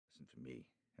for me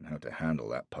and how to handle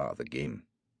that part of the game.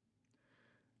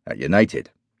 At United,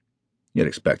 you're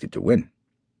expected to win.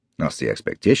 That's the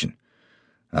expectation,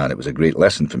 and it was a great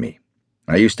lesson for me.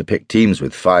 I used to pick teams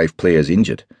with 5 players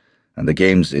injured, and the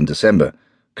games in December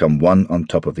come one on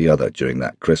top of the other during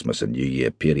that Christmas and New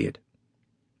Year period.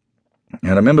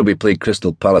 And I remember we played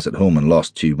Crystal Palace at home and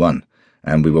lost 2-1,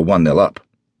 and we were 1-0 up.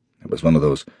 It was one of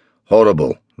those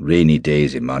horrible, rainy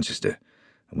days in Manchester,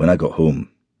 and when I got home,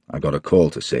 I got a call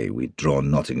to say we'd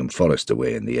drawn Nottingham Forest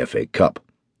away in the FA Cup,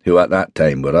 who at that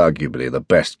time were arguably the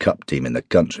best cup team in the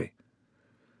country.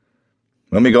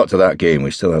 When we got to that game,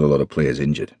 we still had a lot of players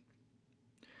injured.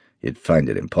 You'd find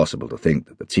it impossible to think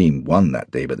that the team won that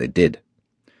day, but they did.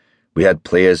 We had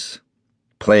players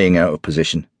playing out of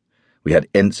position. We had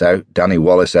Ince out, Danny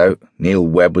Wallace out, Neil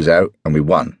Webb was out, and we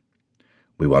won.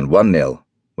 We won 1-0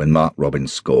 when Mark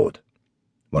Robins scored.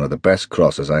 One of the best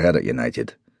crosses I had at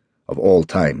United of all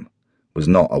time was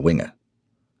not a winger.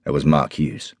 It was Mark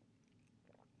Hughes.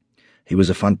 He was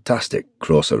a fantastic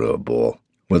crosser of a ball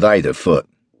with either foot.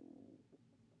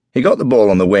 He got the ball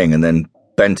on the wing and then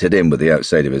bent it in with the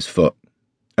outside of his foot.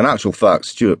 In actual fact,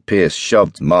 Stuart Pearce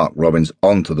shoved Mark Robins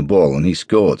onto the ball and he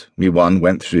scored. We won,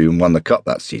 went through and won the cup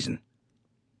that season.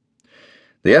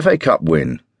 The FA Cup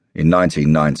win in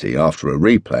 1990 after a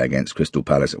replay against Crystal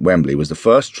Palace at Wembley was the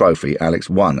first trophy Alex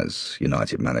won as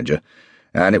United manager,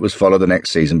 and it was followed the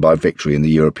next season by victory in the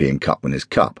European Cup Winners'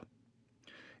 Cup.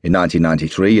 In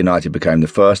 1993, United became the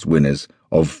first winners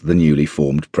of the newly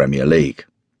formed Premier League.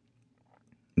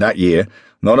 That year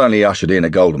not only ushered in a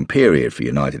golden period for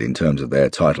United in terms of their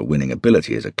title-winning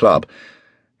ability as a club,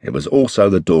 it was also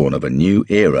the dawn of a new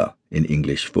era in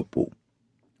English football,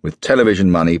 with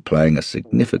television money playing a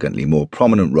significantly more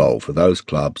prominent role for those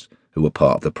clubs who were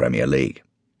part of the Premier League.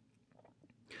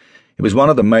 It was one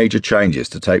of the major changes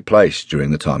to take place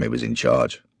during the time he was in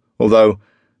charge, although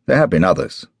there have been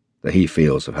others that he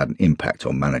feels have had an impact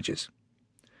on managers.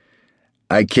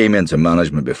 I came into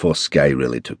management before Sky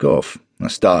really took off. I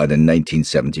started in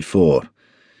 1974,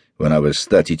 when I was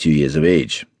 32 years of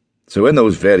age. So when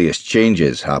those various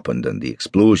changes happened and the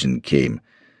explosion came,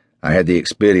 I had the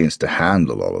experience to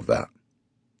handle all of that,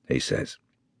 he says.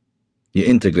 You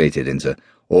integrated into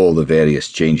all the various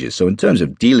changes, so in terms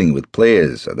of dealing with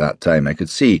players at that time, I could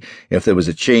see if there was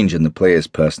a change in the player's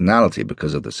personality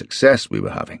because of the success we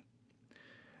were having.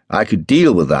 I could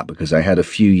deal with that because I had a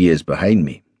few years behind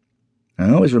me.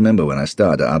 I always remember when I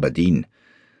started at Aberdeen,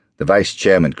 the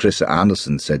vice-chairman Chris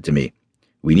Anderson said to me,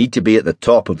 "We need to be at the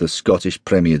top of the Scottish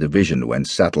Premier Division when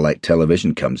satellite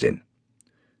television comes in."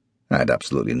 I had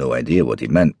absolutely no idea what he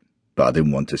meant, but I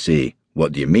didn't want to say,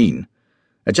 "What do you mean?"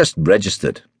 It just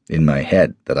registered in my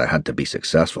head that I had to be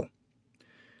successful.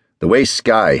 The way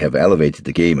Sky have elevated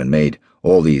the game and made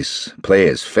all these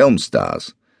players film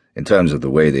stars, in terms of the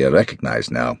way they are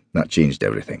recognised now, that changed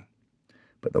everything.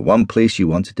 But the one place you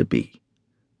wanted to be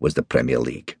was the Premier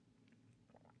League.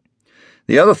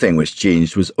 The other thing which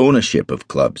changed was ownership of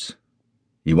clubs.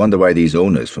 You wonder why these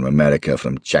owners from America,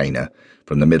 from China,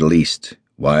 from the Middle East,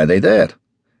 why are they there?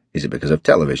 Is it because of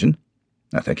television?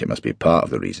 I think it must be part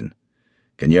of the reason.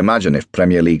 Can you imagine if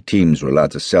Premier League teams were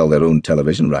allowed to sell their own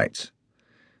television rights?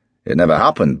 It never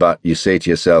happened, but you say to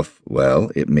yourself,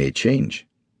 well, it may change.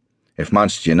 If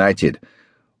Manchester United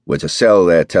were to sell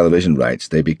their television rights,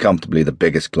 they'd be comfortably the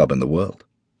biggest club in the world.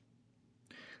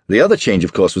 The other change,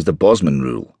 of course, was the Bosman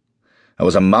rule. It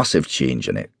was a massive change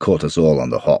and it caught us all on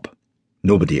the hop.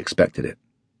 Nobody expected it.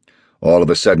 All of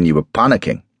a sudden you were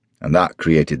panicking, and that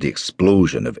created the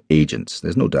explosion of agents.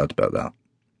 There's no doubt about that.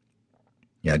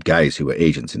 You had guys who were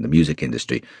agents in the music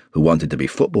industry who wanted to be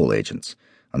football agents,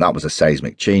 and that was a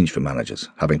seismic change for managers,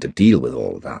 having to deal with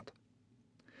all of that.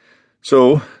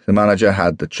 So the manager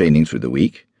had the training through the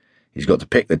week. He's got to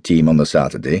pick the team on the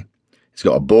Saturday. He's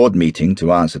got a board meeting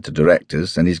to answer to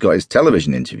directors, and he's got his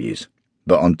television interviews.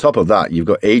 But on top of that, you've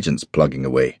got agents plugging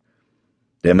away.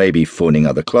 They may be phoning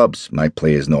other clubs. My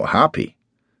player's not happy.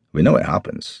 We know it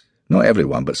happens. Not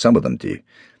everyone, but some of them do.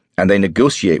 And they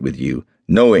negotiate with you,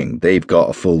 knowing they've got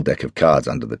a full deck of cards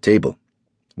under the table.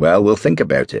 Well, we'll think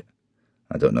about it.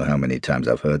 I don't know how many times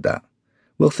I've heard that.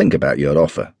 We'll think about your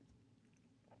offer.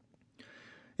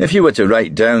 If you were to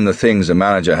write down the things a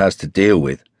manager has to deal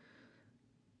with,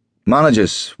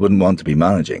 managers wouldn't want to be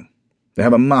managing. They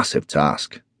have a massive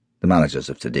task, the managers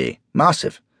of today.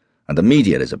 Massive. And the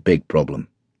media is a big problem.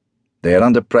 They are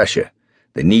under pressure.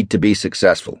 They need to be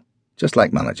successful, just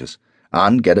like managers,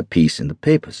 and get a piece in the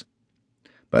papers.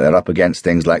 But they're up against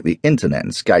things like the internet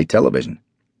and Sky Television.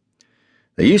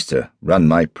 They used to run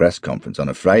my press conference on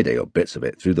a Friday or bits of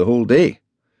it through the whole day.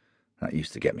 That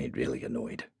used to get me really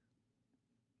annoyed.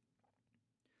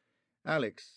 Alex